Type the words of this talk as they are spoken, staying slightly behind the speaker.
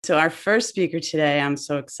So, our first speaker today, I'm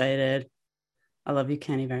so excited. I love you,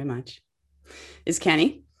 Kenny, very much, is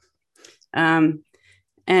Kenny. And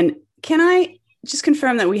can I just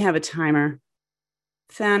confirm that we have a timer?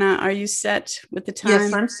 Thana, are you set with the time?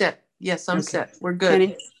 Yes, I'm set. Yes, I'm Okay. set. We're good.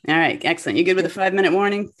 Kenny? All right, excellent. You good with a 5-minute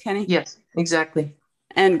warning, Kenny? Yes, exactly.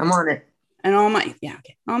 And I'm on it.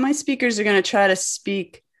 all my speakers are going to try to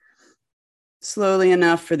speak slowly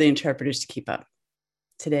enough for the interpreters to keep up.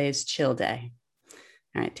 Today is chill day.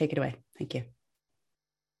 All right, take it away. Thank you.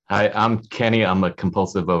 Hi, I'm Kenny. I'm a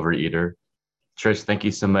compulsive overeater. Trish, thank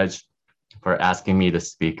you so much for asking me to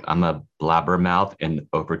speak. I'm a blabbermouth and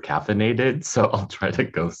overcaffeinated, so I'll try to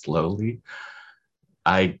go slowly.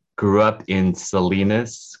 I grew up in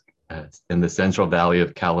Salinas, in the Central Valley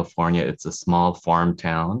of California. It's a small farm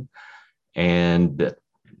town, and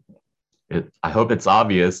I hope it's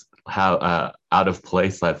obvious how out of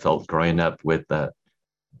place I felt growing up with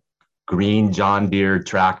green John Deere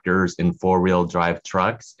tractors and four-wheel drive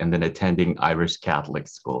trucks, and then attending Irish Catholic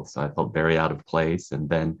school. So I felt very out of place. And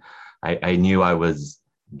then I knew I was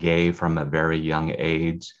gay from a very young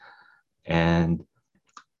age. And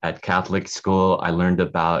at Catholic school, I learned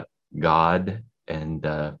about God and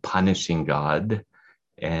punishing God.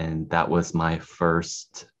 And that was my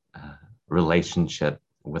first relationship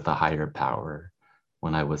with a higher power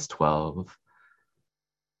when I was 12.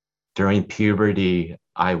 During puberty,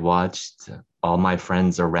 I watched all my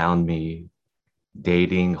friends around me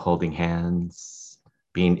dating, holding hands,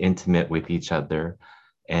 being intimate with each other.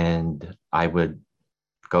 And I would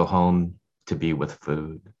go home to be with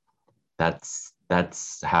food. That's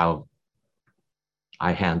how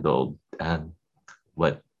I handled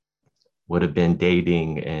what would have been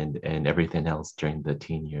dating and everything else during the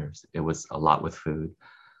teen years. It was a lot with food.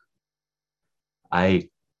 I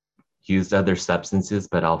used other substances,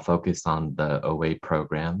 but I'll focus on the OA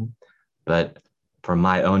program. But from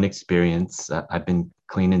my own experience, I've been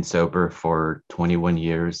clean and sober for 21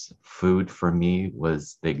 years. Food for me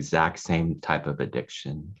was the exact same type of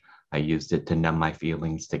addiction. I used it to numb my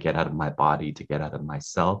feelings, to get out of my body, to get out of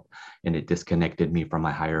myself, and it disconnected me from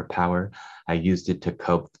my higher power. I used it to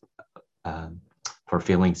cope for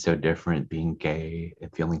feeling so different, being gay,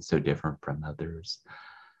 and feeling so different from others.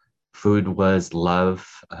 Food was love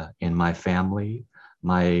in my family.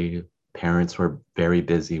 My parents were very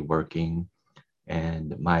busy working,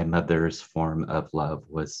 and my mother's form of love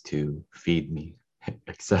was to feed me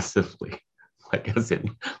excessively, like as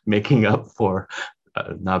in making up for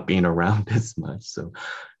not being around as much. So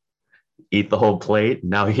eat the whole plate.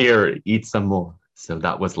 Now here, eat some more. So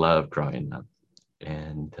that was love growing up.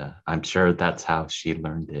 And I'm sure that's how she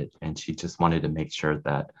learned it. And she just wanted to make sure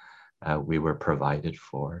that we were provided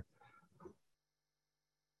for.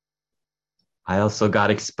 I also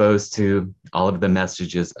got exposed to all of the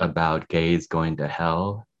messages about gays going to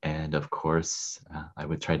hell. And of course, I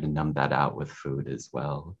would try to numb that out with food as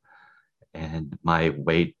well. And my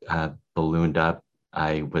weight ballooned up.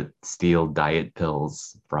 I would steal diet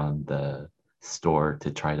pills from the store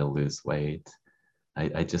to try to lose weight.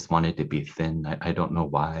 I just wanted to be thin. I don't know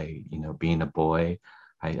why, being a boy,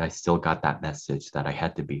 I still got that message that I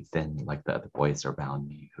had to be thin like the other boys around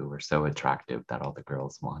me who were so attractive that all the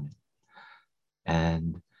girls wanted.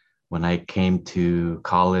 And when I came to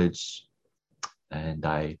college and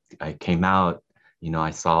I came out,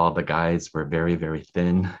 I saw the guys were very, very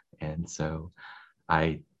thin. And so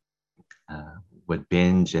I would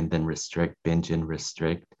binge and then restrict, binge and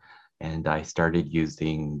restrict. And I started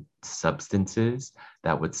using substances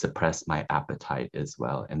that would suppress my appetite as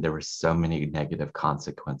well. And there were so many negative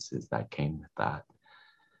consequences that came with that.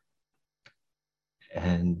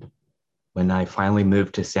 And when I finally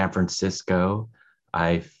moved to San Francisco,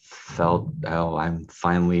 I felt, oh, I'm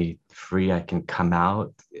finally free. I can come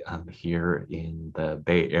out here in the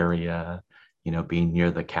Bay Area, being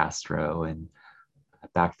near the Castro. And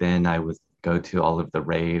back then I would go to all of the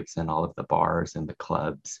raves and all of the bars and the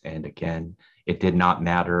clubs. And again, it did not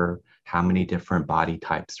matter how many different body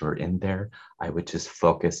types were in there. I would just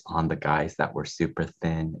focus on the guys that were super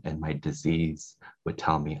thin, and my disease would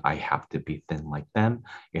tell me I have to be thin like them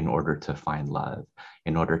in order to find love,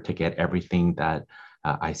 in order to get everything that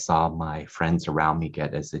I saw my friends around me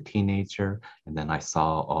get as a teenager, and then I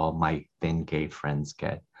saw all my thin gay friends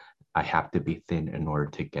get. I have to be thin in order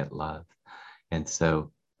to get love. And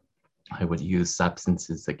so I would use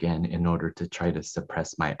substances again in order to try to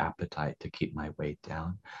suppress my appetite to keep my weight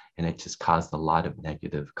down. And it just caused a lot of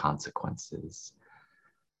negative consequences.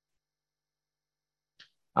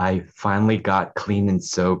 I finally got clean and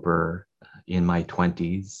sober in my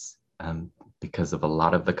 20s because of a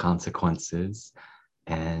lot of the consequences.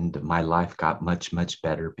 And my life got much, much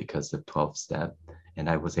better because of 12 step. and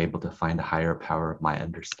I was able to find a higher power of my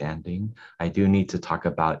understanding. I do need to talk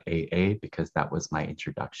about AA because that was my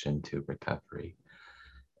introduction to recovery.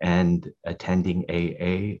 And attending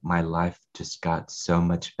AA, my life just got so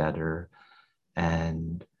much better.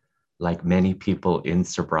 And like many people in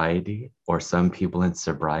sobriety, or some people in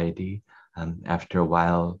sobriety, after a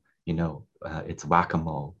while, it's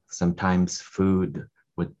whack-a-mole. Sometimes food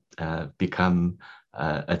would become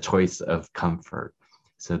a choice of comfort.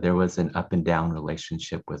 So there was an up and down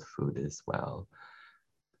relationship with food as well.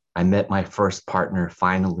 I met my first partner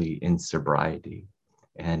finally in sobriety,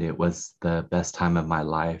 and it was the best time of my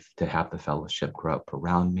life to have the fellowship grow up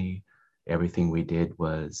around me. Everything we did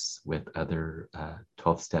was with other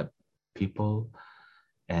 12-step people.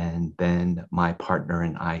 And then my partner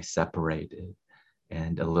and I separated.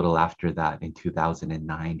 And a little after that, in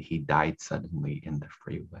 2009, he died suddenly in the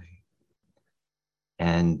freeway.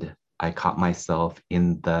 And I caught myself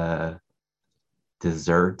in the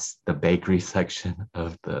desserts, the bakery section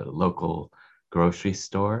of the local grocery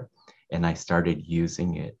store, and I started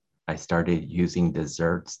using it. I started using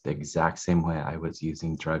desserts the exact same way I was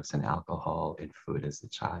using drugs and alcohol and food as a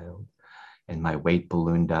child. And my weight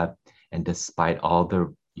ballooned up. And despite all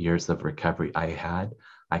the years of recovery I had,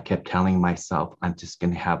 I kept telling myself, I'm just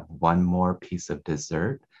going to have one more piece of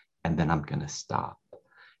dessert and then I'm going to stop.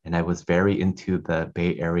 And I was very into the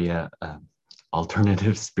Bay Area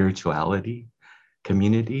alternative spirituality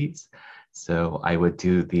communities. So I would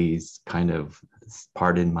do these kind of,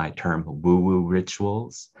 pardon my term, woo-woo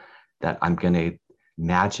rituals that I'm going to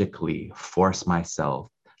magically force myself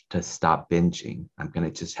to stop binging. I'm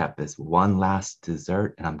going to just have this one last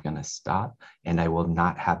dessert and I'm going to stop, and I will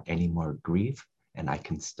not have any more grief and I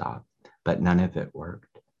can stop. But none of it worked.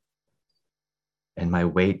 And my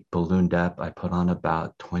weight ballooned up. I put on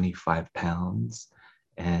about 25 pounds,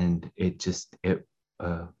 and it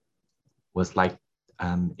was like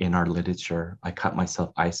in our literature, I caught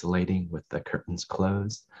myself isolating with the curtains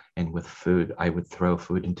closed, and with food, I would throw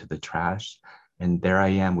food into the trash. And there I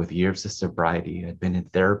am with years of sobriety. I'd been in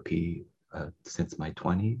therapy since my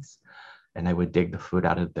 20s, and I would dig the food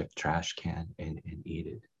out of the trash can and eat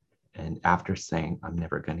it. And after saying, I'm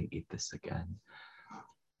never going to eat this again,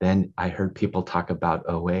 then I heard people talk about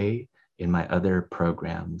OA in my other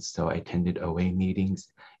programs. So I attended OA meetings,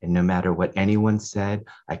 and no matter what anyone said,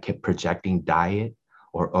 I kept projecting diet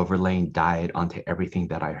or overlaying diet onto everything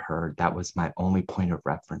that I heard. That was my only point of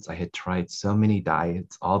reference. I had tried so many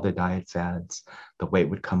diets, all the diet fads, the weight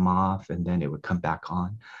would come off and then it would come back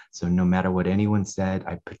on. So no matter what anyone said,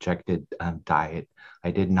 I projected diet. I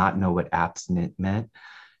did not know what abstinent meant.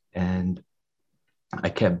 And I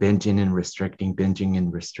kept binging and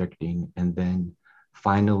restricting. And then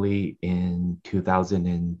finally in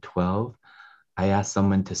 2012, I asked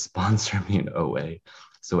someone to sponsor me in OA.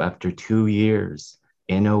 So after 2 years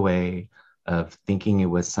in OA of thinking it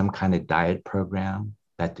was some kind of diet program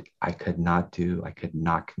that I could not do, I could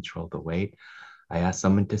not control the weight, I asked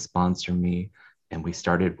someone to sponsor me, and we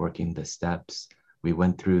started working the steps. We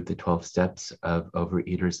went through the 12 steps of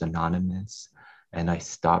Overeaters Anonymous, and I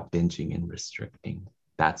stopped binging and restricting.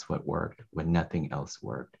 That's what worked when nothing else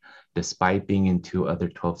worked. Despite being in 2 other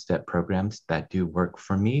 12-step programs that do work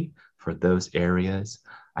for me, for those areas,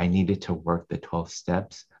 I needed to work the 12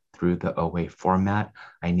 steps through the OA format.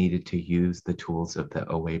 I needed to use the tools of the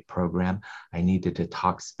OA program. I needed to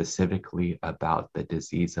talk specifically about the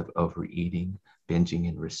disease of overeating, binging,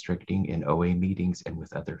 and restricting in OA meetings and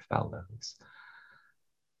with other fellows.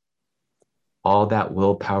 All that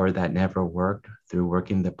willpower that never worked, through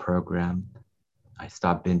working the program, I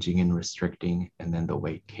stopped binging and restricting, and then the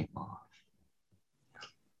weight came off.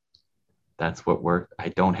 That's what worked. I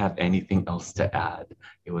don't have anything else to add.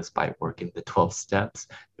 It was by working the 12 steps.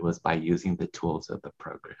 It was by using the tools of the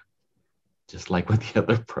program, just like with the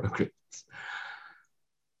other programs.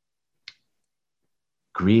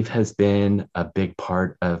 Grief has been a big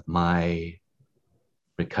part of my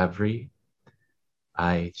recovery.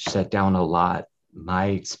 I shut down a lot. My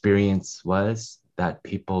experience was that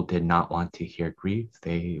people did not want to hear grief.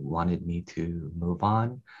 They wanted me to move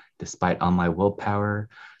on, despite all my willpower,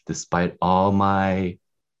 despite all my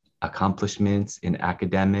accomplishments in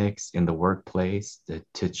academics, in the workplace,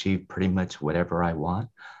 to achieve pretty much whatever I want.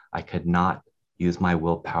 I could not use my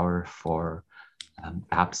willpower for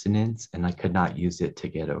abstinence, and I could not use it to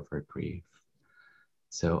get over grief.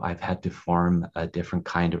 So I've had to form a different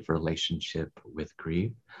kind of relationship with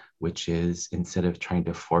grief, which is, instead of trying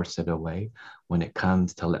to force it away, when it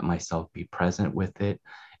comes, to let myself be present with it,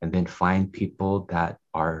 and then find people that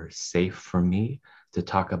are safe for me to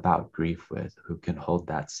talk about grief with, who can hold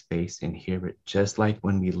that space and hear it, just like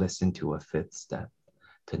when we listen to a 5th step,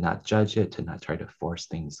 to not judge it, to not try to force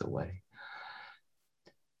things away.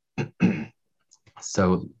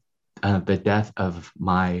 So the death of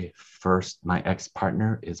my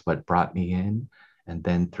ex-partner is what brought me in. And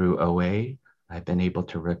then through OA, I've been able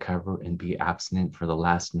to recover and be abstinent for the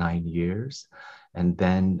last 9 years. And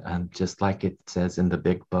then just like it says in the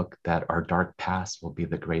big book that our dark past will be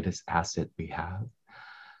the greatest asset we have.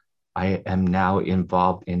 I am now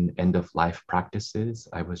involved in end-of-life practices.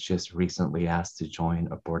 I was just recently asked to join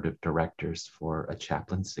a board of directors for a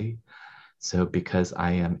chaplaincy. So because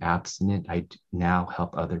I am abstinent, I now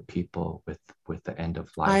help other people with the end of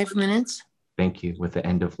life. 5 minutes. Thank you. With the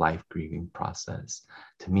end of life grieving process.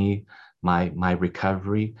 To me, my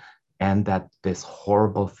recovery and that this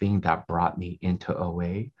horrible thing that brought me into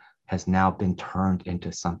OA has now been turned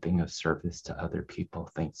into something of service to other people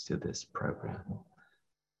thanks to this program.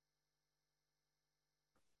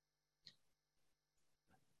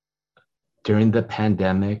 During the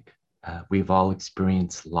pandemic, we've all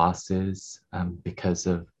experienced losses because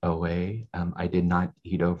of OA. I did not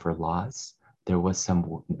eat over loss. There was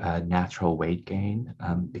some natural weight gain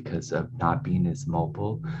because of not being as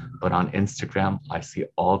mobile. But on Instagram, I see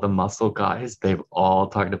all the muscle guys. They've all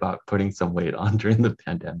talked about putting some weight on during the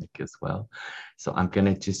pandemic as well. So I'm going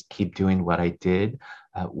to just keep doing what I did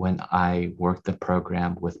when I worked the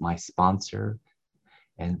program with my sponsor,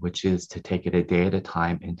 and which is to take it a day at a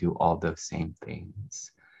time and do all those same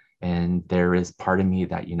things. And there is part of me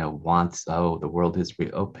that, wants, oh, the world is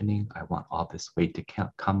reopening. I want all this weight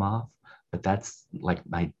to come off. But that's like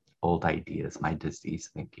my old ideas, my disease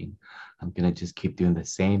thinking. I'm going to just keep doing the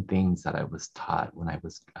same things that I was taught when I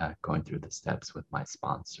was going through the steps with my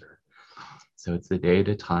sponsor. So it's a day at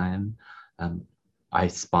a time. I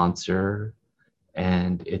sponsor,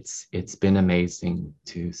 and it's been amazing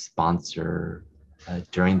to sponsor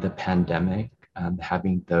during the pandemic,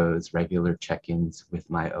 having those regular check-ins with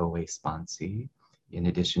my OA sponsee, in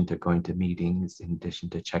addition to going to meetings, in addition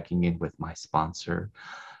to checking in with my sponsor.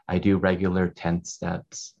 I do regular 10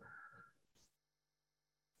 steps.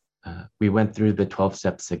 We went through the 12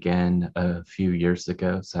 steps again a few years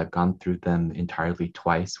ago, so I've gone through them entirely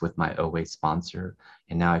twice with my OA sponsor,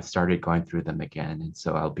 and now I've started going through them again. And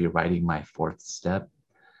so I'll be writing my 4th step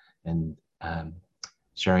and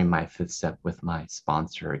sharing my 5th step with my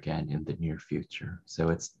sponsor again in the near future. So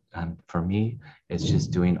it's, for me, it's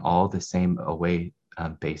just doing all the same OA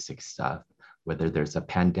basic stuff, whether there's a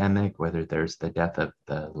pandemic, whether there's the death of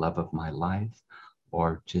the love of my life,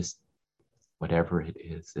 or just whatever it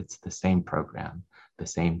is, it's the same program, the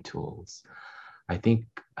same tools. I think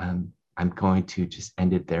I'm going to just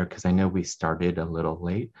end it there because I know we started a little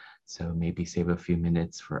late, so maybe save a few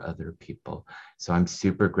minutes for other people. So I'm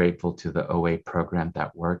super grateful to the OA program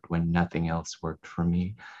that worked when nothing else worked for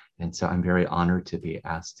me. And so I'm very honored to be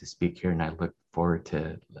asked to speak here, and I look forward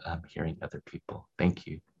to hearing other people. Thank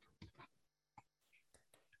you.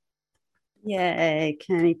 Yay,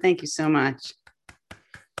 Kenny, thank you so much.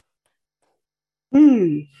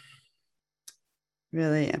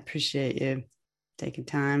 Really appreciate you taking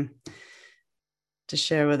time to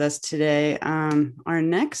share with us today. Our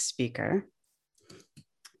next speaker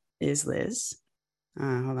is Liz.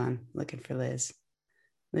 Hold on, looking for Liz.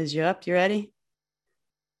 Liz, you up? You ready?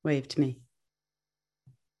 Wave to me.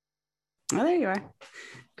 Oh, there you are.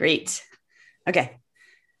 Great. Okay.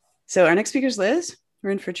 So our next speaker is Liz.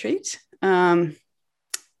 We're in for a treat.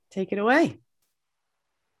 Take it away.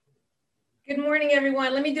 Good morning,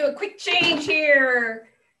 everyone. Let me do a quick change here.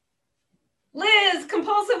 Liz,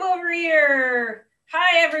 compulsive overeater.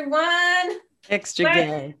 Hi, everyone. Extra Glad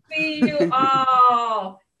gay. to see you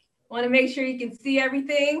all. Want to make sure you can see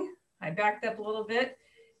everything. I backed up a little bit.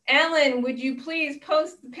 Ellen, would you please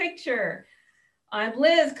post the picture? I'm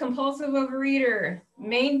Liz, compulsive overeater,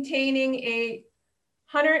 maintaining a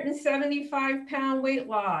 175-pound weight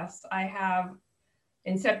loss. I have,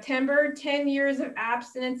 in September, 10 years of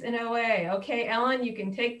abstinence in OA. Okay, Ellen, you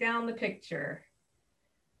can take down the picture.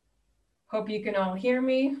 Hope you can all hear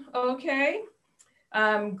me okay.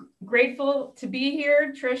 I'm grateful to be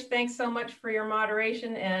here. Trish, thanks so much for your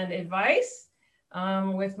moderation and advice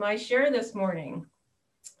with my share this morning.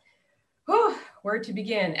 Whew, where to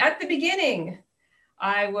begin? At the beginning,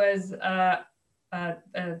 I was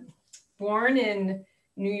born in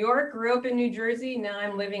New York, grew up in New Jersey. Now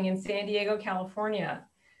I'm living in San Diego, California.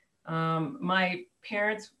 My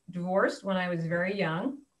parents divorced when I was very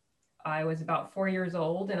young. I was about 4 years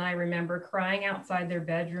old, and I remember crying outside their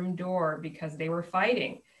bedroom door because they were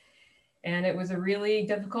fighting. And it was a really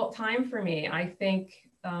difficult time for me. I think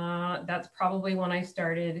that's probably when I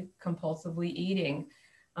started compulsively eating.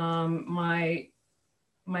 My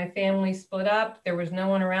my family split up. There was no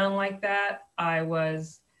one around like that. I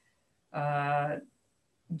was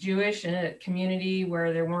Jewish in a community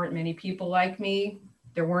where there weren't many people like me.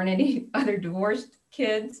 There weren't any other divorced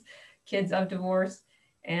kids of divorce.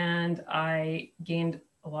 And I gained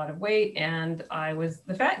a lot of weight and I was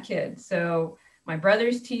the fat kid. So my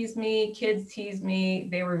brothers teased me, kids teased me.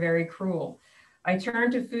 They were very cruel. I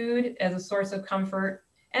turned to food as a source of comfort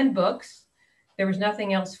and books. There was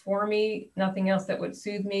nothing else for me, nothing else that would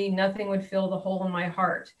soothe me, nothing would fill the hole in my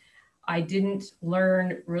heart. I didn't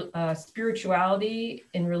learn spirituality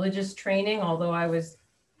in religious training, although I was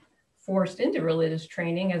forced into religious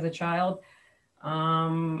training as a child.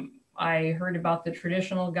 I heard about the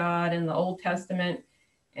traditional God in the Old Testament,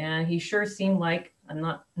 and he sure seemed like a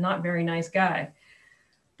not very nice guy.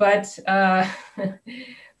 But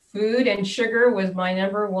food and sugar was my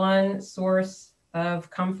number one source of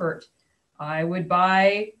comfort. I would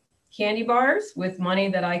buy candy bars with money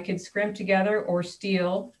that I could scrimp together or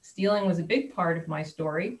steal. Stealing was a big part of my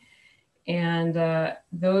story. And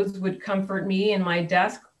those would comfort me in my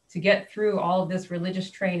desk to get through all of this religious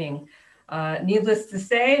training. Needless to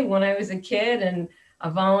say, when I was a kid and a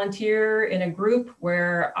volunteer in a group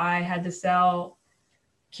where I had to sell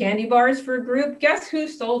candy bars for a group, guess who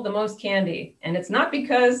sold the most candy? And it's not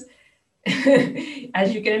because,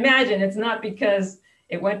 as you can imagine, it's not because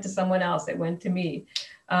it went to someone else, it went to me.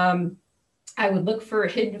 I would look for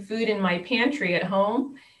hidden food in my pantry at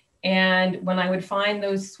home. And when I would find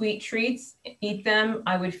those sweet treats, eat them,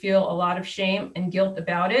 I would feel a lot of shame and guilt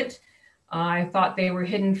about it. I thought they were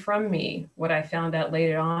hidden from me. What I found out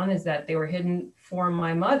later on is that they were hidden from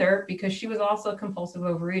my mother because she was also a compulsive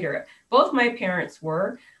overeater. Both my parents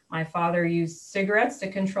were. My father used cigarettes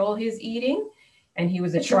to control his eating, and he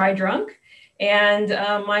was a dry drunk. And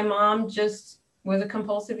my mom just was a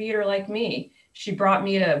compulsive eater like me. She brought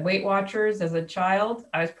me to Weight Watchers as a child.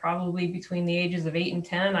 I was probably between the ages of 8 and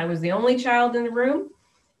 10. I was the only child in the room,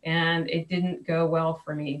 and it didn't go well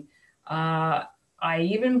for me. I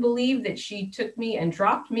even believe that she took me and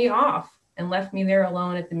dropped me off and left me there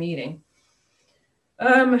alone at the meeting.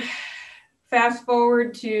 Fast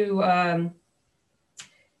forward to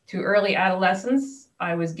early adolescence.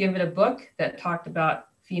 I was given a book that talked about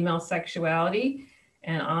female sexuality,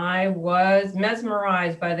 and I was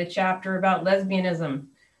mesmerized by the chapter about lesbianism.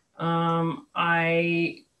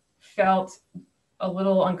 I felt a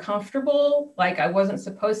little uncomfortable, like I wasn't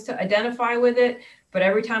supposed to identify with it, but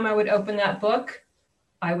every time I would open that book,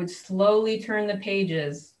 I would slowly turn the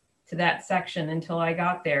pages to that section until I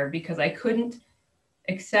got there because I couldn't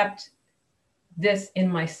accept this in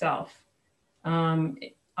myself.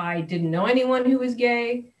 I didn't know anyone who was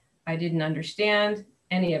gay. I didn't understand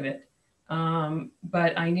any of it.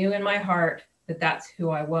 But I knew in my heart that that's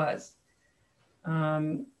who I was.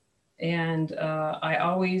 And I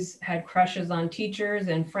always had crushes on teachers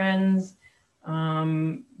and friends,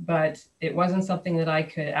 but it wasn't something that I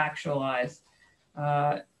could actualize.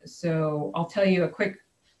 So I'll tell you a quick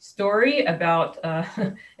story about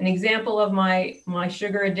an example of my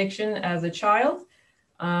sugar addiction as a child.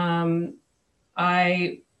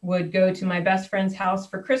 I would go to my best friend's house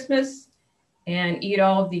for Christmas and eat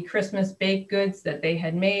all of the Christmas baked goods that they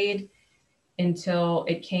had made until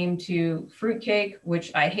it came to fruitcake,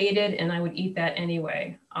 which I hated, and I would eat that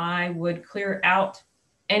anyway. I would clear out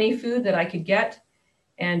any food that I could get,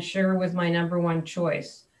 and sugar was my number one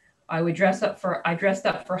choice. I dressed up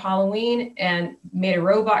for Halloween and made a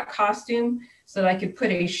robot costume so that I could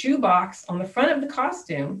put a shoebox on the front of the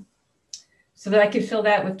costume so that I could fill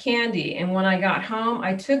that with candy. And when I got home,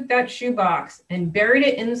 I took that shoebox and buried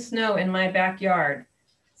it in the snow in my backyard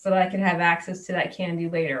so that I could have access to that candy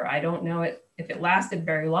later. I don't know if it lasted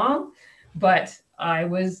very long, but I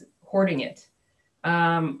was hoarding it.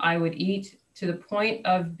 I would eat to the point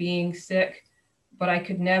of being sick, but I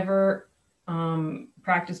could never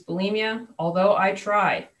practice bulimia, although I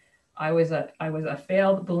tried. I was a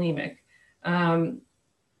failed bulimic.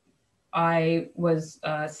 I was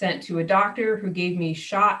sent to a doctor who gave me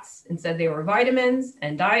shots and said they were vitamins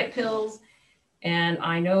and diet pills. And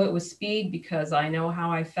I know it was speed because I know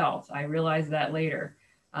how I felt. I realized that later.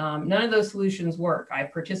 None of those solutions work. I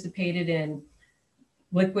participated in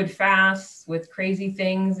liquid fasts with crazy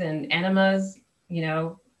things and enemas,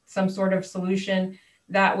 some sort of solution.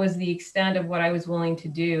 That was the extent of what I was willing to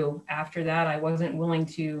do. After that, I wasn't willing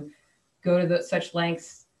to go to such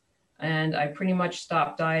lengths, and I pretty much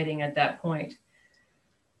stopped dieting at that point.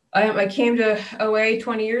 I came to OA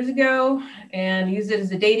 20 years ago and used it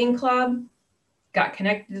as a dating club, got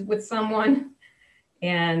connected with someone,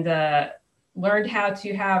 and learned how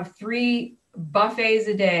to have 3 buffets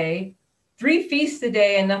a day, 3 feasts a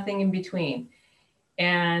day, and nothing in between.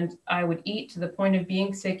 And I would eat to the point of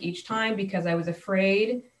being sick each time because I was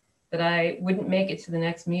afraid that I wouldn't make it to the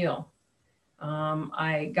next meal.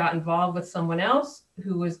 I got involved with someone else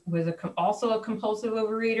who was also a compulsive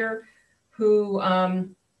overeater who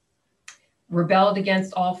rebelled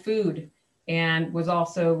against all food and was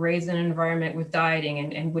also raised in an environment with dieting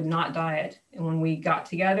and would not diet. And when we got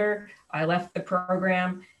together, I left the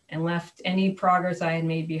program and left any progress I had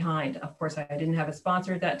made behind. Of course, I didn't have a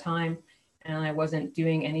sponsor at that time, and I wasn't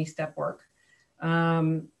doing any step work.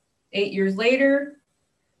 8 years later,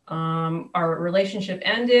 our relationship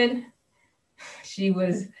ended. She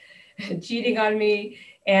was cheating on me,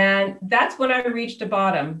 and that's when I reached a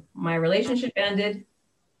bottom. My relationship ended.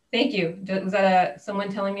 Thank you. Was that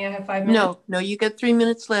someone telling me I have 5 minutes? No, you got 3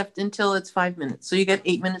 minutes left until it's 5 minutes. So you got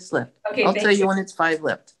 8 minutes left. Okay, I'll tell you when it's 5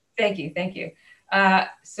 left. Thank you.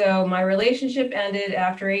 So my relationship ended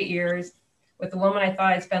after 8 years with the woman I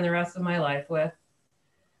thought I'd spend the rest of my life with.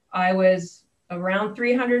 I was around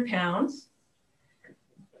 300 pounds.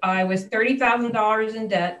 I was $30,000 in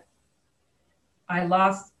debt. I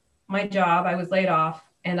lost my job. I was laid off,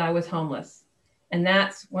 and I was homeless. And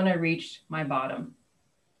that's when I reached my bottom.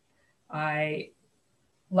 I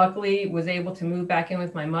luckily was able to move back in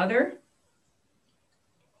with my mother.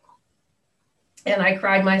 And I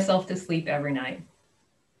cried myself to sleep every night.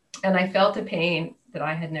 And I felt a pain that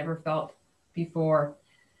I had never felt before.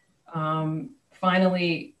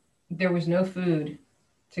 Finally, there was no food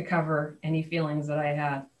to cover any feelings that I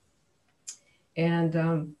had.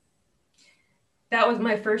 And that was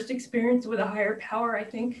my first experience with a higher power, I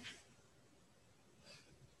think.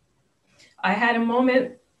 I had a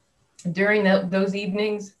moment during those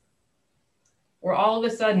evenings where all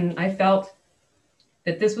of a sudden I felt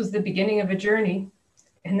that this was the beginning of a journey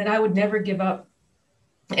and that I would never give up.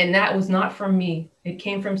 And that was not from me. It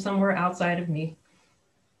came from somewhere outside of me.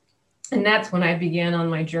 And that's when I began on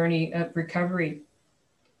my journey of recovery.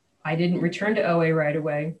 I didn't return to OA right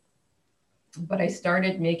away, but I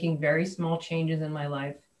started making very small changes in my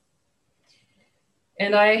life.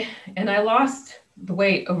 And I lost the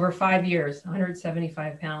weight over 5 years,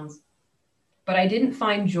 175 pounds. But I didn't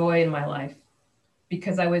find joy in my life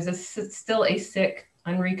because I was still a sick,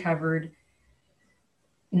 unrecovered,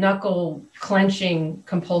 knuckle clenching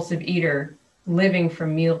compulsive eater, living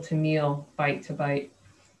from meal to meal, bite to bite.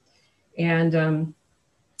 And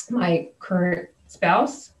my current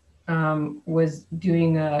spouse was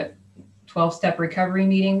doing 12-step recovery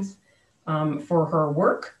meetings for her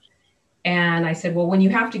work. And I said, well, when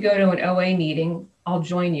you have to go to an OA meeting, I'll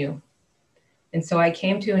join you. And so I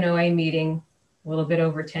came to an OA meeting a little bit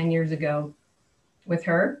over 10 years ago with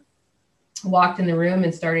her, walked in the room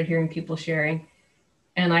and started hearing people sharing.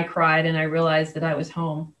 And I cried and I realized that I was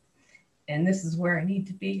home and this is where I need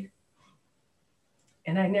to be.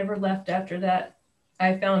 And I never left after that.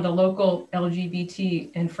 I found a local LGBT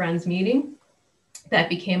and friends meeting that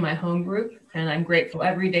became my home group. And I'm grateful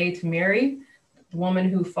every day to Mary, the woman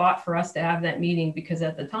who fought for us to have that meeting, because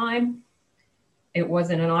at the time, it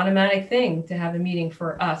wasn't an automatic thing to have a meeting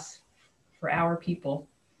for us, for our people.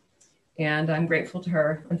 And I'm grateful to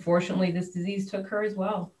her. Unfortunately, this disease took her as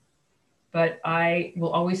well. But I will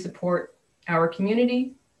always support our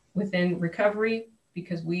community within recovery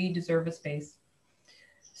because we deserve a space.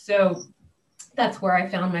 So that's where I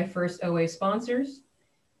found my first OA sponsors,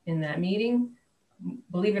 in that meeting.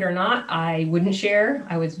 Believe it or not, I wouldn't share.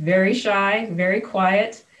 I was very shy, very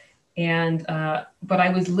quiet. And, but I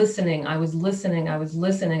was listening. I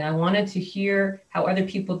wanted to hear how other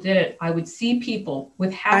people did it. I would see people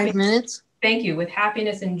with happiness. 5 minutes. Thank you. With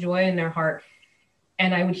happiness and joy in their heart.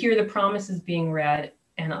 And I would hear the promises being read.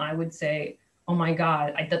 And I would say, oh my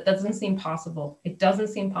God, that doesn't seem possible. It doesn't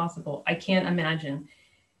seem possible. I can't imagine.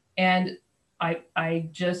 And I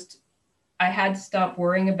had to stop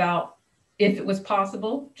worrying about if it was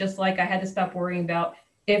possible, just like I had to stop worrying about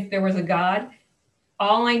if there was a God.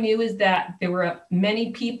 All I knew is that there were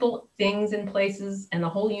many people, things, and places, and the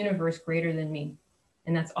whole universe greater than me.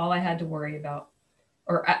 And that's all I had to worry about.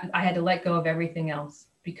 Or I had to let go of everything else,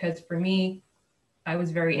 because for me, I was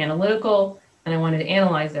very analytical and I wanted to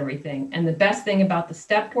analyze everything. And the best thing about the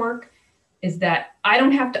step work is that I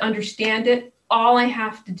don't have to understand it. All I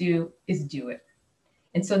have to do is do it.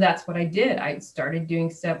 And so that's what I did. I started doing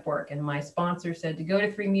step work, and my sponsor said to go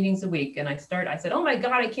to 3 meetings a week. And I said, oh my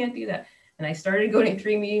God, I can't do that. And I started going to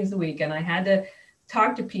 3 meetings a week, and I had to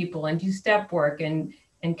talk to people and do step work and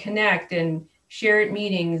connect and share at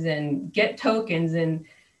meetings and get tokens and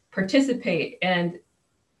participate. And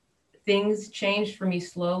things changed for me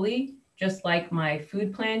slowly, just like my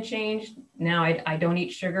food plan changed. Now I don't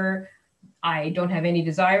eat sugar. I don't have any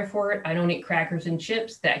desire for it. I don't eat crackers and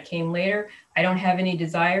chips. That came later. I don't have any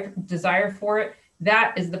desire for it.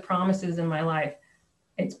 That is the promises in my life.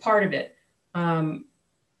 It's part of it.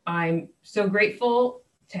 I'm so grateful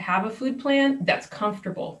to have a food plan that's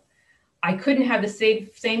comfortable. I couldn't have the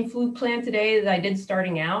same food plan today that I did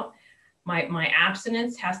starting out. My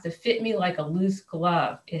abstinence has to fit me like a loose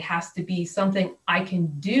glove. It has to be something I can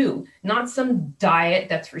do, not some diet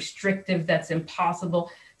that's restrictive, that's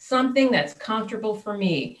impossible, something that's comfortable for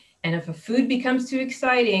me. And if a food becomes too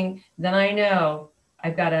exciting, then I know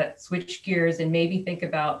I've got to switch gears and maybe think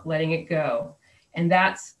about letting it go. And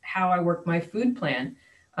that's how I work my food plan.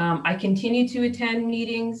 I continue to attend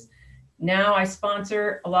meetings. Now I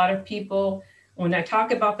sponsor a lot of people. When I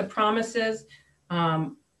talk about the promises,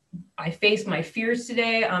 I face my fears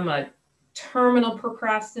today. I'm a terminal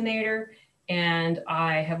procrastinator, and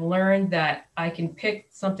I have learned that I can pick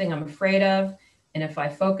something I'm afraid of. And if I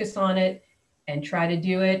focus on it and try to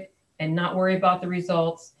do it and not worry about the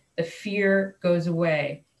results, the fear goes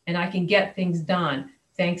away and I can get things done.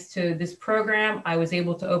 Thanks to this program, I was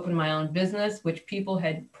able to open my own business, which people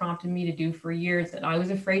had prompted me to do for years. And I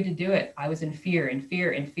was afraid to do it. I was in fear and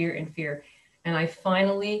fear and fear and fear. And I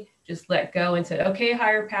finally just let go and said, okay,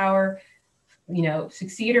 higher power,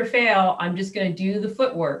 succeed or fail, I'm just going to do the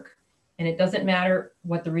footwork. And it doesn't matter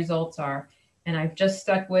what the results are. And I've just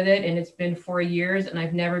stuck with it. And it's been 4 years and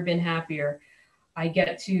I've never been happier. I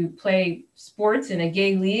get to play sports in a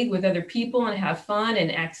gay league with other people and have fun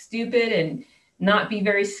and act stupid and not be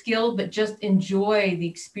very skilled, but just enjoy the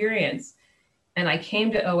experience. And I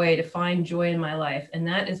came to OA to find joy in my life. And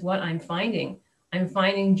that is what I'm finding. I'm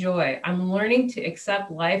finding joy. I'm learning to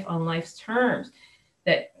accept life on life's terms,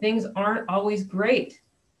 that things aren't always great.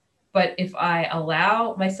 But if I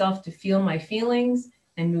allow myself to feel my feelings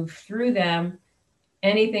and move through them,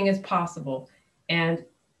 anything is possible. And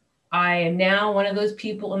I am now one of those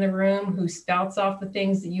people in the room who spouts off the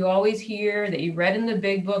things that you always hear, that you read in the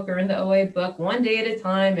big book or in the OA book, one day at a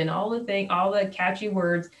time, and all the catchy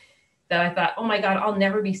words that I thought, oh my God, I'll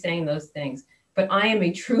never be saying those things. But I am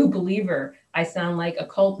a true believer. I sound like a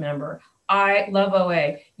cult member. I love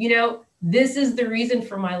OA. This is the reason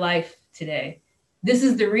for my life today. This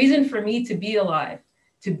is the reason for me to be alive,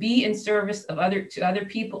 to be in service to other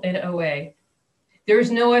people in OA. There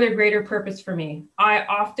is no other greater purpose for me. I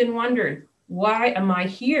often wondered, why am I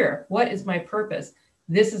here? What is my purpose?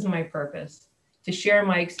 This is my purpose, to share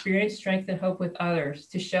my experience, strength, and hope with others,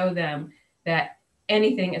 to show them that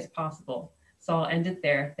anything is possible. So I'll end it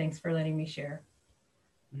there. Thanks for letting me share.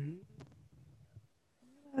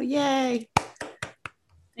 Oh, yay.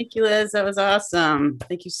 Thank you, Liz. That was awesome.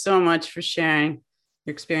 Thank you so much for sharing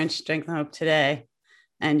your experience, strength, and hope today,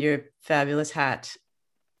 and your fabulous hat.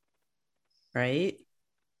 Right?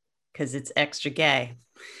 Because it's extra gay.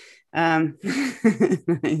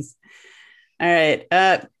 Nice. All right.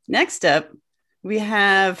 Next up, we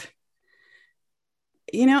have,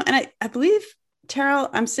 and I believe, Terrell,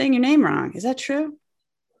 I'm saying your name wrong. Is that true?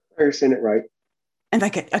 You're saying it right. And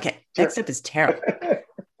okay. Next up is Terrell.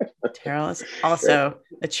 Terrell is also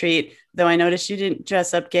a treat, though I noticed you didn't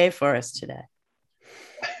dress up gay for us today.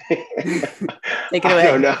 Take it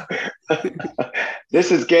away. No.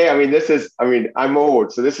 This is gay. I'm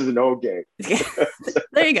old, so this is an old gay.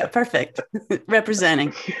 There you go. Perfect.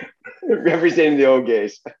 Representing the old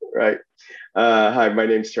gays. Right. Hi, my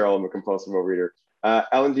name's Terrell. I'm a compulsive overeater.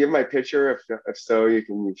 Ellen, do you have my picture? If so, you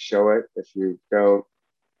can show it. If you don't,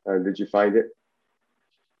 did you find it?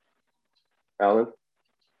 Ellen?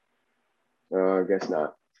 I guess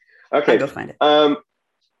not. Okay. I'll go find it.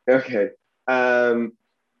 Okay.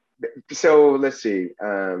 So let's see.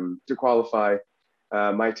 To qualify,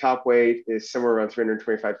 my top weight is somewhere around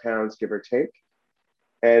 325 pounds, give or take.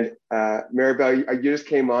 And Maribel, you just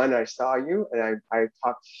came on, I saw you, and I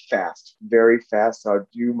talked fast, very fast. So I'll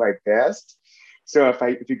do my best. So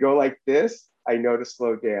if you go like this, I know to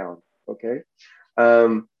slow down. Okay.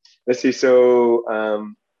 Let's see.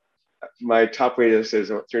 So my top weight is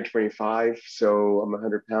 325. So I'm a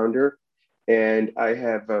 100-pounder, and I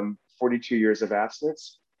have 42 years of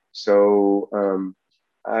abstinence. So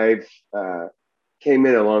I've came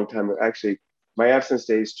in a long time. Actually, my abstinence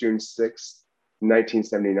day is June 6th,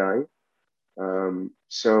 1979.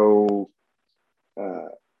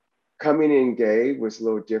 Coming in gay was a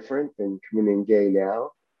little different than coming in gay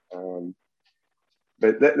now.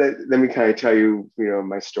 But let me kind of tell you,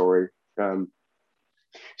 my story. I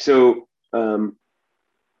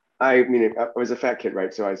was a fat kid,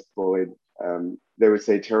 right? So I was bullied. They would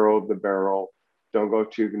say, Terrell the barrel, don't go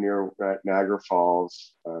too near Niagara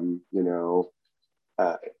Falls.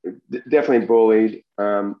 Definitely bullied.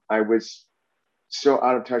 I was so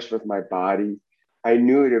out of touch with my body. I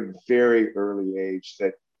knew at a very early age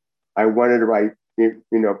that I wanted to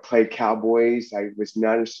play cowboys. I was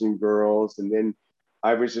not interested in girls. And then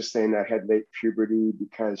I was just saying I had late puberty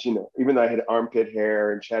because, even though I had armpit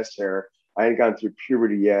hair and chest hair, I hadn't gone through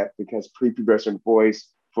puberty yet because prepubescent boys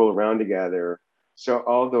fool around together. So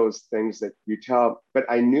all those things that you tell, but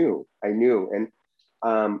I knew. And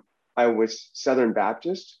I was Southern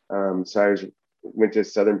Baptist. So went to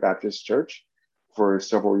Southern Baptist Church for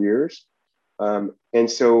several years. And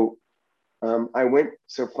so I went,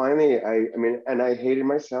 so finally, and I hated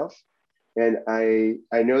myself. And I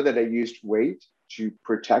know that I used weight to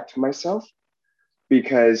protect myself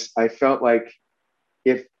because I felt like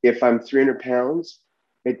if I'm 300 pounds,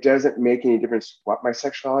 it doesn't make any difference what my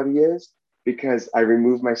sexuality is because I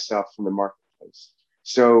removed myself from the marketplace.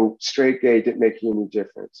 So straight, gay didn't make any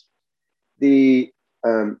difference.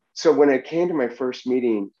 So when I came to my first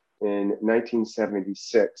meeting in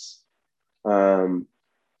 1976, I'm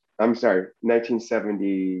sorry,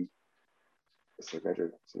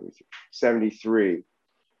 1973.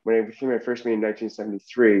 When I became my first meeting in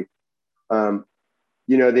 1973,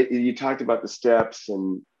 you talked about the steps,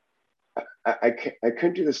 and I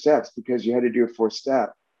couldn't do the steps because you had to do a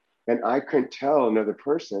 4-step, and I couldn't tell another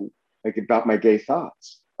person like about my gay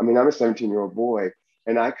thoughts. I mean, I'm a 17-year-old boy,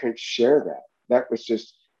 and I couldn't share that. That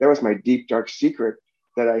was my deep, dark secret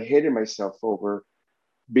that I hated myself over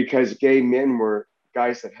because gay men were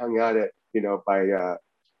guys that hung out at, by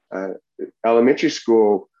elementary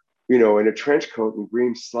school, in a trench coat and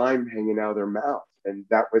green slime hanging out of their mouth. And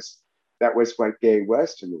that was what gay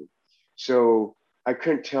was to me. So I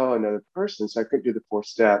couldn't tell another person, so I couldn't do the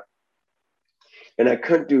 4-step. And I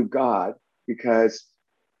couldn't do God because,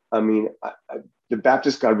 the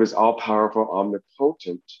Baptist God was all powerful,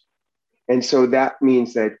 omnipotent. And so that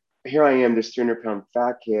means that here I am, this 300-pound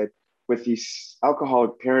fat kid with these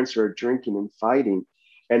alcoholic parents who are drinking and fighting.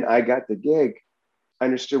 And I got the gig,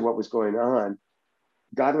 understood what was going on.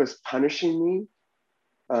 God was punishing me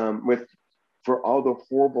for all the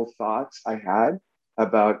horrible thoughts I had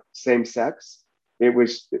about same sex.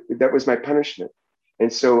 That was my punishment.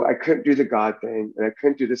 And so I couldn't do the God thing and I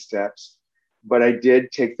couldn't do the steps, but I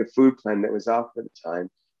did take the food plan that was offered at the time.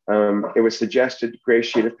 It was suggested gray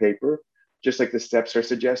sheet of paper, just like the steps are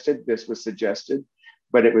suggested. This was suggested,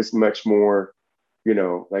 but it was much more,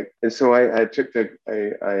 and so I took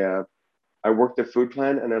I worked the food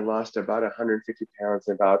plan and I lost about 150 pounds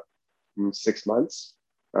in about 6 months.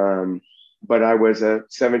 But I was a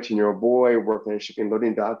 17-year-old boy working as a shipping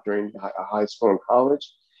loading dock during high school and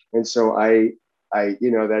college. And so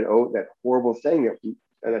that horrible thing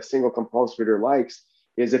that a single compulsive eater likes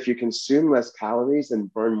is if you consume less calories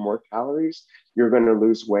and burn more calories, you're going to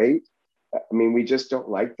lose weight. I mean, we just don't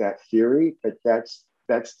like that theory, but that's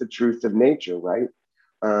the truth of nature, right?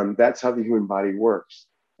 That's how the human body works.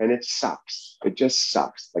 And it sucks. It just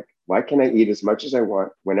sucks. Like, why can I eat as much as I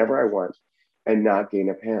want, whenever I want, and not gain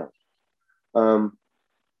a pound?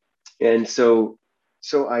 And so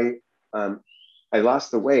I lost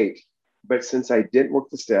the weight, but since I didn't work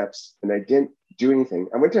the steps and I didn't do anything,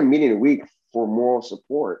 I went to a meeting a week for moral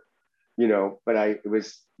support, but I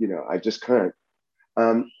just couldn't.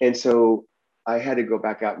 And so I had to go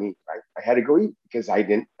back out and eat, right? I had to go eat because I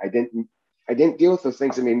didn't deal with those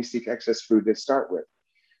things that made me seek excess food to start with.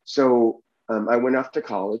 So I went off to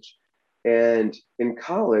college, and in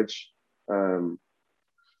college,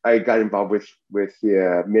 I got involved with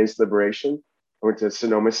the men's liberation. I went to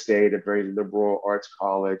Sonoma State, a very liberal arts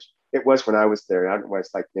college. It was when I was there. I don't know what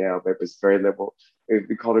it's like now, but it was very liberal.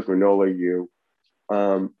 We called it Granola U.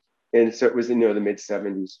 And so it was in the mid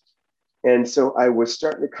 70s. And so I was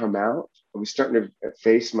starting to come out. I was starting to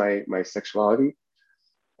face my sexuality.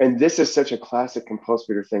 And this is such a classic compulsive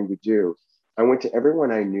eater thing to do. I went to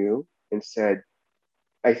everyone I knew and said,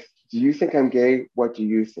 do you think I'm gay? What do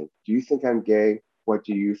you think? Do you think I'm gay? What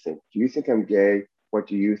do you think? Do you think I'm gay? What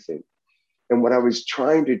do you think? And what I was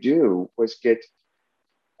trying to do was get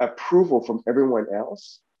approval from everyone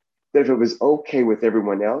else that if it was okay with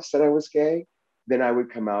everyone else that I was gay, then I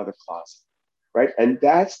would come out of the closet, right? And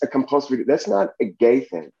that's a compulsive eater. That's not a gay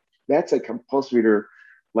thing. That's a compulsive eater,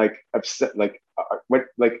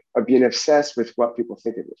 being obsessed with what people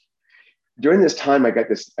think of it. During this time, I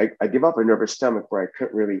give up a nervous stomach where I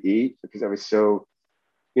couldn't really eat because I was so,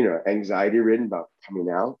 anxiety ridden about coming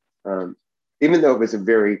out. Even though it was a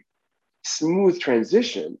very smooth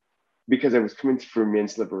transition because I was coming through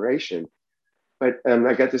men's liberation, but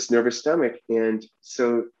I got this nervous stomach. And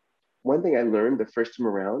so one thing I learned the first time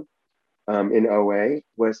around in OA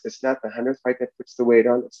was it's not the 100th fight that puts the weight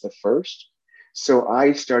on, it's the first. So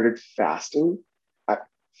I started fasting,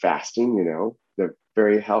 the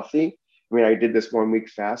very healthy. I mean, I did this 1 week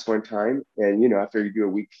fast one time, and after you do a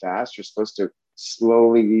week fast, you're supposed to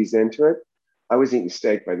slowly ease into it. I was eating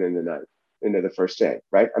steak by the end of the night, end of the first day,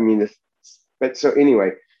 right? I mean, but so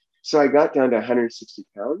anyway, so I got down to 160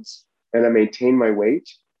 pounds, and I maintained my weight,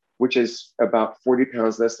 which is about 40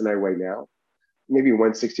 pounds less than I weigh now, maybe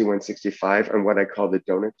 160, 165 on what I call the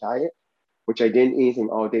donut diet, which I didn't eat anything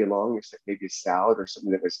all day long except maybe a salad or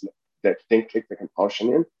something that didn't kick the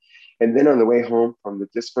compulsion in. And then on the way home from the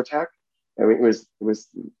discotheque, I mean, it was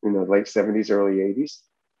late 70s, early 80s.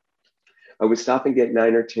 I would stop and get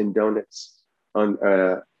 9 or 10 donuts on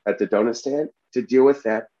at the donut stand to deal with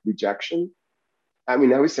that rejection. I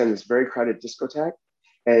mean, I was in this very crowded discotheque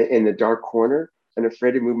and in the dark corner and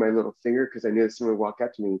afraid to move my little finger because I knew that someone would walk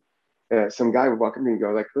up to me. Some guy would walk up to me and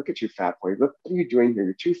go like, "Look at you, fat boy. Look, what are you doing here?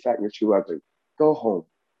 You're too fat and you're too ugly. Go home."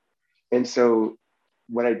 And so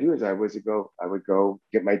what I do is I would go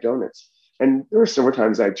get my donuts. And there were several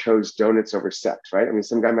times I chose donuts over sex, right? I mean,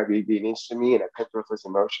 some guy might be being interested in me and I couldn't go with those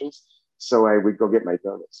emotions. So I would go get my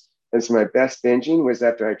donuts. And so my best binging was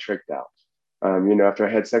after I tricked out. After I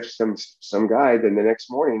had sex with some guy, then the next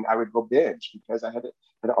morning I would go binge because I had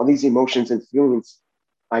all these emotions and feelings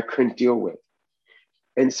I couldn't deal with.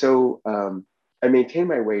 And so I maintained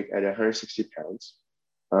my weight at 160 pounds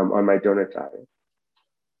on my donut diet.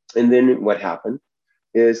 And then what happened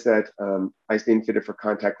is that I was being fitted for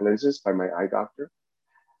contact lenses by my eye doctor.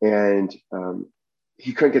 And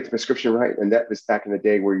he couldn't get the prescription right. And that was back in the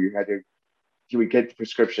day where he would get the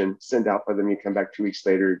prescription, send out for them, you come back 2 weeks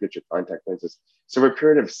later, get your contact lenses. So for a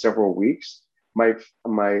period of several weeks, my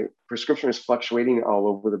prescription was fluctuating all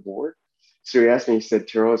over the board. So he asked me, he said,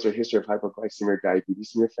 "Terrell, is there a history of hypoglycemia or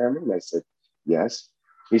diabetes in your family?" And I said, "Yes."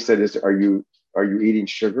 He said, are you eating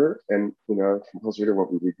sugar? And, compulsive eater,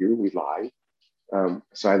 what we do, we lie.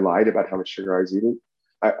 So I lied about how much sugar I was eating.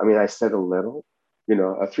 I mean, I said a little, a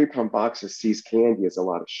 3-pound box of See's candy is a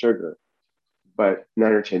lot of sugar, but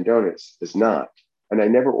 9 or 10 donuts is not. And I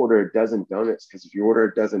never order a dozen donuts because if you order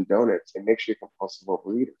a dozen donuts, it makes you a compulsive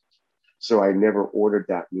overeater. So I never ordered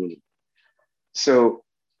that many. So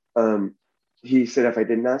he said if I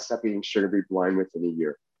did not stop eating sugar, I'd be blind within a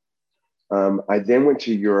year. I then went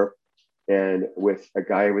to Europe and with a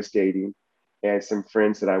guy I was dating and some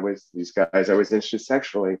friends these guys I was interested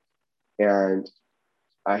sexually. And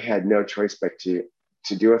I had no choice but to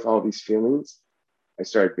deal with all these feelings. I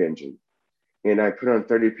started binging. And I put on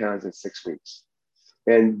 30 pounds in 6 weeks.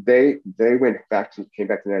 And they came back to the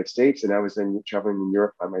United States, and I was traveling in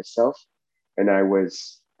Europe by myself. And I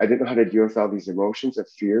didn't know how to deal with all these emotions of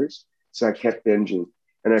fears. So I kept binging.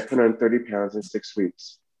 And I put on 30 pounds in 6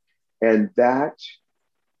 weeks. And that,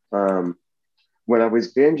 when I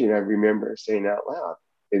was binging, I remember saying out loud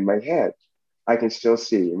in my head, I can still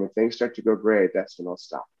see. And when things start to go gray, that's when I'll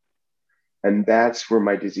stop. And that's where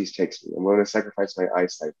my disease takes me. I'm willing to sacrifice my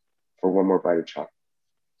eyesight for one more bite of chocolate.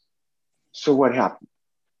 So what happened?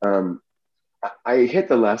 I hit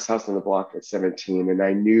the last house on the block at 17, and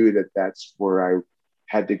I knew that that's where I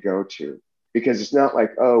had to go to, because it's not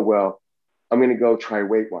like, oh, well, I'm going to go try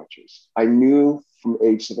Weight Watchers. I knew from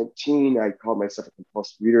age 17, I called myself a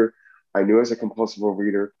compulsive reader. I knew I was a compulsive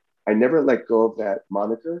overeater. I never let go of that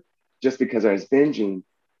moniker just because I was binging.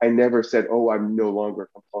 I never said, oh, I'm no longer a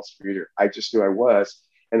compulsive reader. I just knew I was,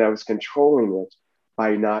 and I was controlling it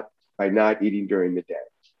by not eating during the day.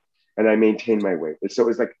 And I maintained my weight. And so it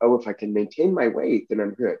was like, oh, if I can maintain my weight, then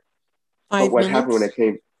I'm good. But what happened when I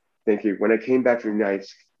came, thank you, when I came back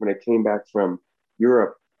from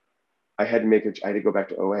Europe, I had to go back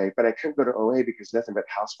to OA, but I couldn't go to OA because nothing but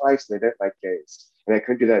housewives, they didn't like gays. And I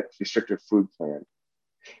couldn't do that restrictive food plan.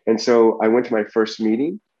 And so I went to my first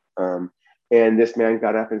meeting, and this man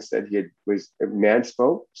got up and said a man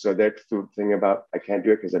spoke. So that's the thing about, I can't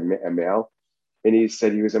do it because I'm a male. And he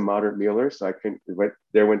said he was a moderate mealer. So I couldn't,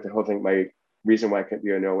 there went the whole thing, my reason why I couldn't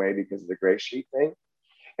be an OA because of the gray sheet thing.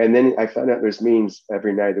 And then I found out there's meetings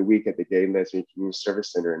every night of the week at the Gay Lesbian Community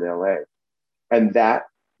Service Center in LA. And that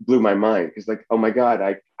blew my mind because like, oh my God,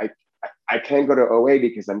 I can't go to OA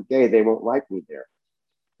because I'm gay. They won't like me there.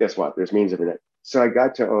 Guess what? There's meetings every night. So I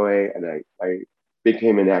got to OA and I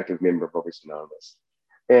became an active member of Overeaters Anonymous.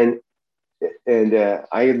 And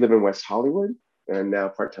I live in West Hollywood and now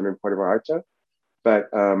part-time in Puerto Vallarta. But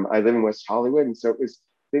I live in West Hollywood. And so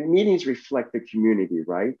the meetings reflect the community,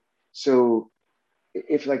 right? So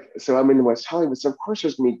I'm in West Hollywood. So of course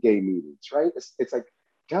there's gonna be gay meetings, right? It's like,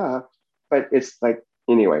 duh, but it's like,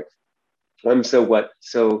 anyway.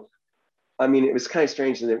 So I mean, it was kind of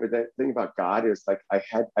strange. And the thing about God is like, I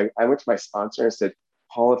went to my sponsor and said,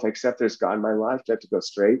 Paul, if I accept there's God in my life, do I have to go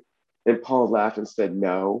straight? And Paul laughed and said,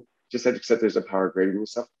 no, just have to accept there's a power greater than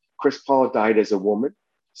yourself. Chris Paul died as a woman.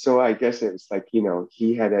 So I guess it was like,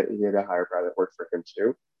 he had a higher power that worked for him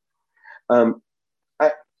too. Um,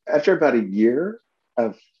 after about a year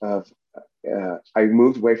of I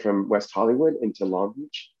moved away from West Hollywood into Long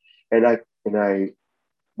Beach, and I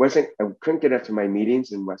couldn't get up to my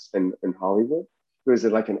meetings in Hollywood. It was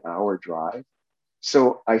like an hour drive.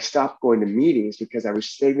 So I stopped going to meetings because I was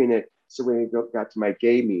saving it so when I got to my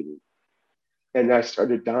gay meeting, and I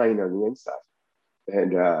started dying on the inside.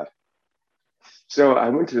 And so I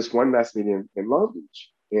went to this one last meeting in Long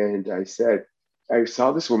Beach, and I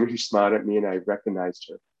saw this woman who smiled at me, and I recognized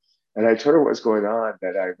her. And I told her what was going on,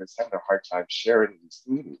 that I was having a hard time sharing in these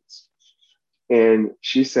meetings. And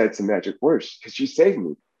she said some magic words because she saved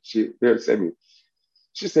me. She saved me.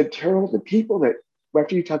 She said, Terrell, the people that,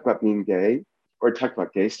 after you talk about being gay or talk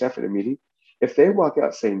about gay stuff at a meeting, if they walk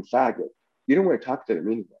out saying faggot, you don't want to talk to them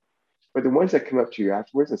anyway. But the ones that come up to you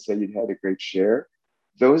afterwards and say you had a great share,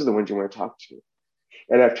 those are the ones you want to talk to.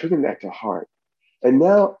 And I've taken that to heart. And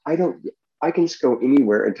now I can just go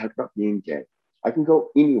anywhere and talk about being gay. I can go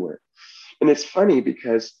anywhere. And it's funny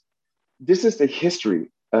because this is the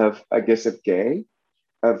history of, I guess, of gay,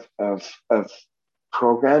 of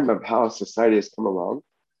program, of how society has come along.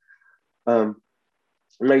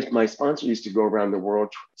 My sponsor used to go around the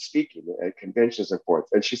world speaking at conventions and forth.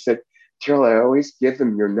 And she said, Terrell, I always give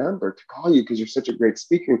them your number to call you because you're such a great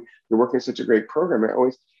speaker. You're working such a great program.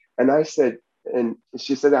 And I said, and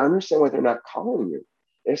she said, I understand why they're not calling you.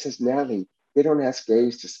 And it says, Natalie, they don't ask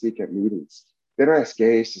gays to speak at meetings. They don't ask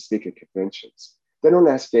gays to speak at conventions. They don't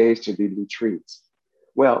ask gays to lead retreats.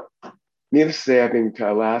 Well, needless to say, I've been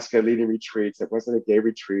to Alaska leading retreats. It wasn't a gay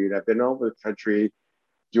retreat. I've been all over the country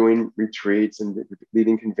doing retreats and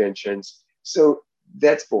leading conventions. So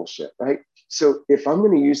that's bullshit, right? So if I'm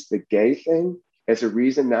going to use the gay thing as a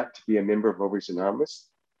reason not to be a member of Overeaters Anonymous,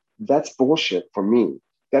 that's bullshit for me.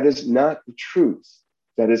 That is not the truth.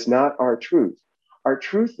 That is not our truth. Our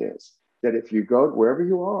truth is that if you go wherever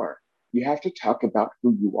you are, you have to talk about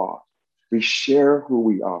who you are. We share who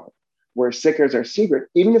we are. Where secrets are secret,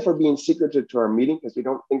 even if we're being secretive to our meeting because we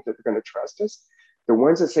don't think that they're going to trust us, the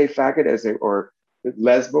ones that say faggot or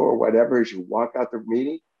lesbo or whatever, as you walk out the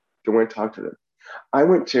meeting, don't want to talk to them.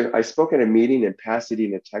 I spoke at a meeting in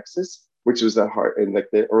Pasadena, Texas, which was in like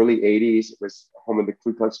the early 80s. It was home of the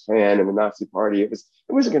Ku Klux Klan and the Nazi Party. It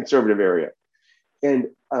was a conservative area. And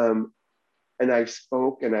I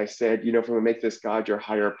spoke and I said, if I'm gonna make this God your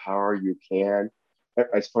higher power, you can.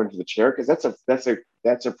 I pointed to the chair because that's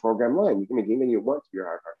a program line. You can make anything you want to your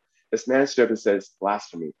higher power. This man stood up and says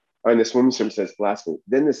blasphemy. And this woman stood up and says blasphemy.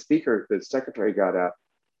 Then the secretary got up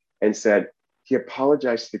and said, he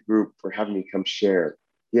apologized to the group for having me come share.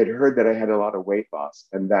 He had heard that I had a lot of weight loss,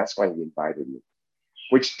 and that's why he invited me,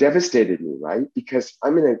 which devastated me, right? Because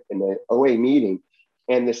I'm in an OA meeting,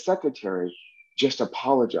 and the secretary just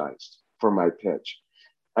apologized for my pitch.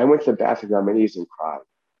 I went to the bathroom on my knees and cried.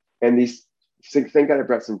 And thank God I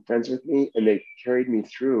brought some friends with me, and they carried me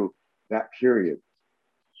through that period.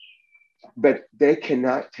 But they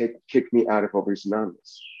cannot kick me out of Overeaters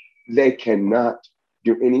Anonymous. They cannot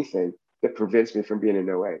do anything that prevents me from being an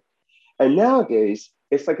OA. And nowadays,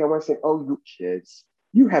 it's like I want to say, oh, you kids,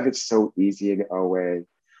 you have it so easy in OA.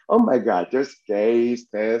 Oh my God, there's gays,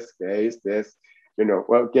 this, gay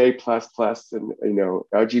plus, and,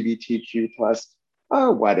 LGBTQ plus,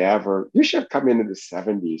 oh, whatever. You should have come into the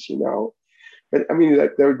 70s, But I mean,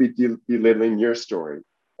 that would be belittling your story.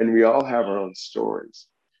 And we all have our own stories.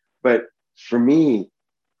 But for me,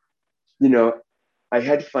 I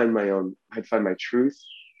had to find my truth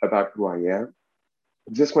about who I am.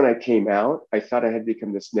 Just when I came out, I thought I had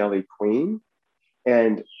become this Nelly Queen,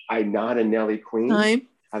 and I'm not a Nelly Queen. Time.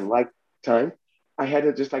 I like time. I had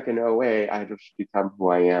to, just like an OA, I had to become who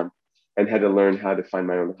I am and had to learn how to find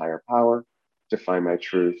my own higher power, to find my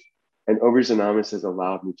truth. And Overeaters Anonymous has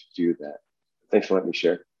allowed me to do that. Thanks for letting me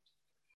share.